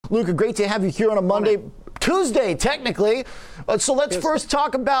Luca, great to have you here on a Monday. Tuesday, technically. So let's first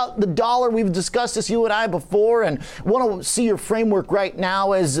talk about the dollar. We've discussed this, you and I, before, and want to see your framework right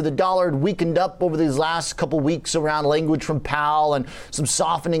now as the dollar had weakened up over these last couple weeks around language from Powell and some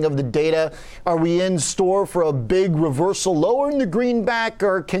softening of the data. Are we in store for a big reversal lower in the greenback,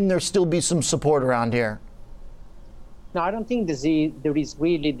 or can there still be some support around here? No, I don't think there is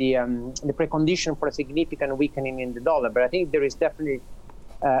really the precondition for a significant weakening in the dollar, but I think there is definitely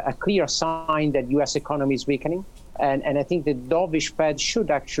a clear sign that U.S. economy is weakening. And I think the dovish Fed should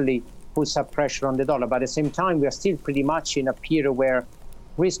actually put some pressure on the dollar. But at the same time, we are still pretty much in a period where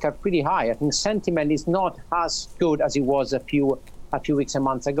risks are pretty high. I think sentiment is not as good as it was a few weeks and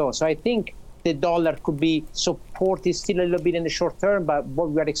months ago. So I think the dollar could be supported still a little bit in the short term, but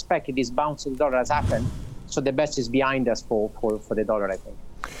what we are expecting is bounce in the dollar has happened. So the best is behind us for the dollar, I think.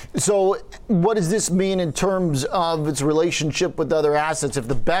 So what does this mean in terms of its relationship with other assets? If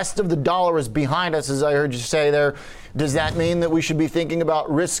the best of the dollar is behind us, as I heard you say there, does that mean that we should be thinking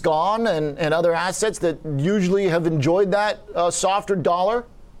about risk on and other assets that usually have enjoyed that softer dollar?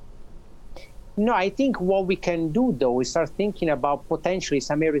 No, I think what we can do, though, is start thinking about potentially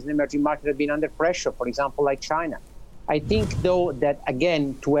some areas in the emerging market that have been under pressure, for example, like China. I think, though, that,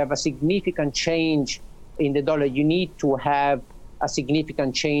 again, to have a significant change in the dollar, you need to have a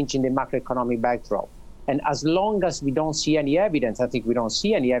significant change in the macroeconomic backdrop. And as long as we don't see any evidence, I think we don't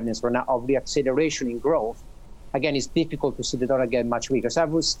see any evidence right now of the acceleration in growth, again, it's difficult to see the dollar get much weaker. So I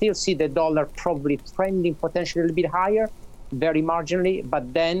would still see the dollar probably trending potentially a little bit higher, very marginally,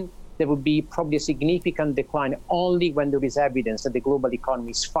 but then there would be probably a significant decline only when there is evidence that the global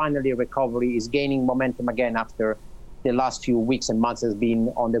economy is finally recovery, is gaining momentum again after the last few weeks and months has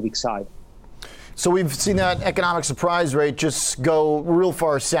been on the weak side. So we've seen that economic surprise rate just go real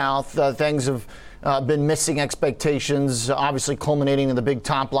far south. Things have been missing expectations, obviously culminating in the big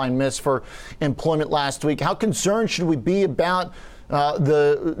top line miss for employment last week. How concerned should we be about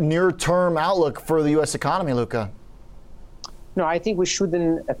the near-term outlook for the U.S. economy, Luca? No, I think we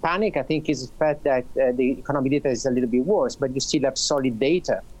shouldn't panic. I think it's the fact that the economic data is a little bit worse, but you still have solid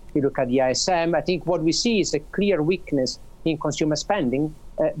data. You look at the ISM, I think what we see is a clear weakness in consumer spending,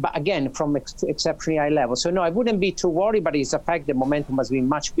 but again, from exceptionally high levels. So no, I wouldn't be too worried, but it's a fact that momentum has been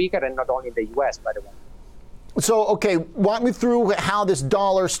much weaker, and not only in the U.S., by the way. So, okay, walk me through how this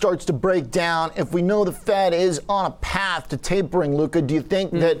dollar starts to break down. If we know the Fed is on a path to tapering, Luca, do you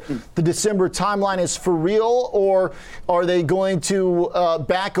think that the December timeline is for real, or are they going to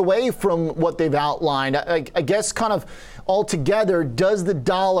back away from what they've outlined? I guess kind of altogether, does the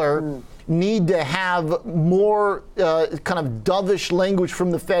dollar need to have more kind of dovish language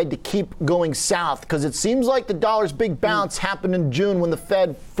from the Fed to keep going south? Because it seems like the dollar's big bounce happened in June when the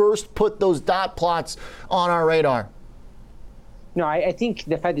Fed first put those dot plots on our radar. No, I think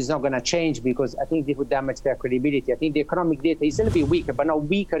the Fed is not going to change because I think it would damage their credibility. I think the economic data is a little bit weaker, but not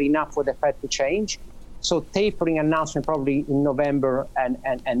weaker enough for the Fed to change. So tapering announcement probably in November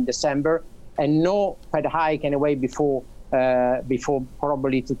and December, and no Fed hike anyway before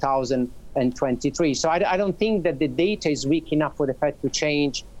probably 2023. So I don't think that the data is weak enough for the Fed to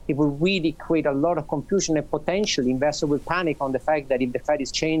change. It will really create a lot of confusion, and potentially investors will panic on the fact that if the Fed is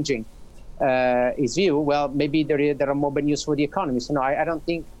changing his view, well, maybe there are more bad news for the economy. So no, I don't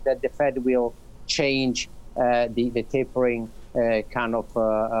think that the Fed will change the tapering kind of.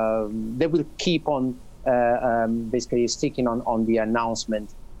 They will keep on basically sticking on the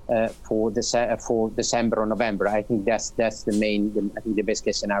announcement for December or November. I think that's the best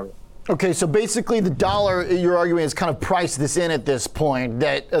case scenario. Okay, so basically the dollar, you're arguing, is kind of priced this in at this point,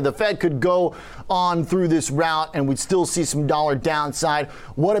 that the Fed could go on through this route and we'd still see some dollar downside.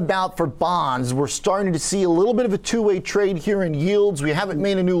 What about for bonds? We're starting to see a little bit of a two-way trade here in yields. We haven't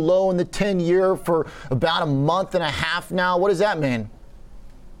made a new low in the 10-year for about a month and a half now. What does that mean?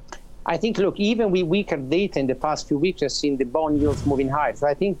 I think, look, even with weaker data in the past few weeks, we've seen the bond yields moving higher. So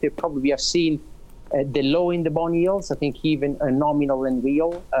I think that probably we have seen the low in the bond yields, I think even nominal and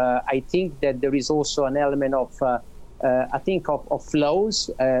real. I think that there is also an element of, of flows.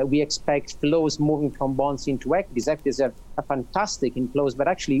 We expect flows moving from bonds into equities. Equities are fantastic in flows, but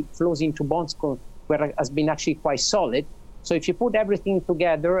actually flows into bonds has been actually quite solid. So if you put everything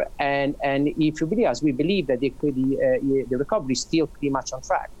together and if you believe, as we believe that the recovery is still pretty much on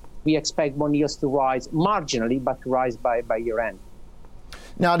track, we expect bond yields to rise marginally, but to rise by year end.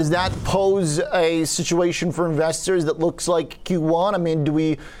 Now, does that pose a situation for investors that looks like Q1? I mean, do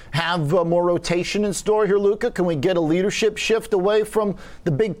we have more rotation in store here, Luca? Can we get a leadership shift away from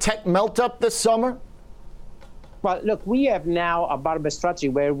the big tech melt-up this summer? Well, look, we have now a barbell strategy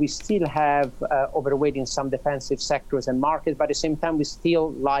where we still have overweight in some defensive sectors and markets, but at the same time, we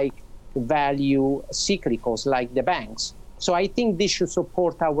still like value cyclicals like the banks. So I think this should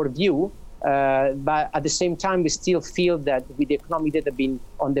support our view. But at the same time, we still feel that with the economic data being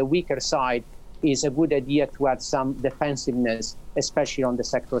on the weaker side, is a good idea to add some defensiveness, especially on the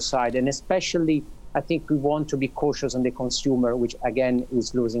sector side. And especially, I think we want to be cautious on the consumer, which again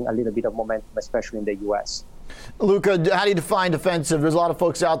is losing a little bit of momentum, especially in the US. Luca, how do you define defensive? There's a lot of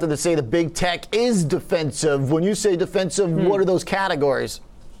folks out there that say the big tech is defensive. When you say defensive, what are those categories?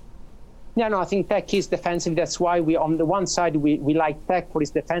 Yeah, no, I think tech is defensive. That's why we, on the one side, we like tech for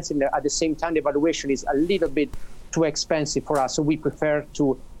its defensive. At the same time, the valuation is a little bit too expensive for us. So we prefer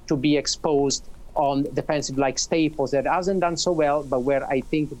to be exposed on defensive like Staples that hasn't done so well, but where I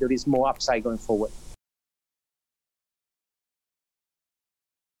think there is more upside going forward.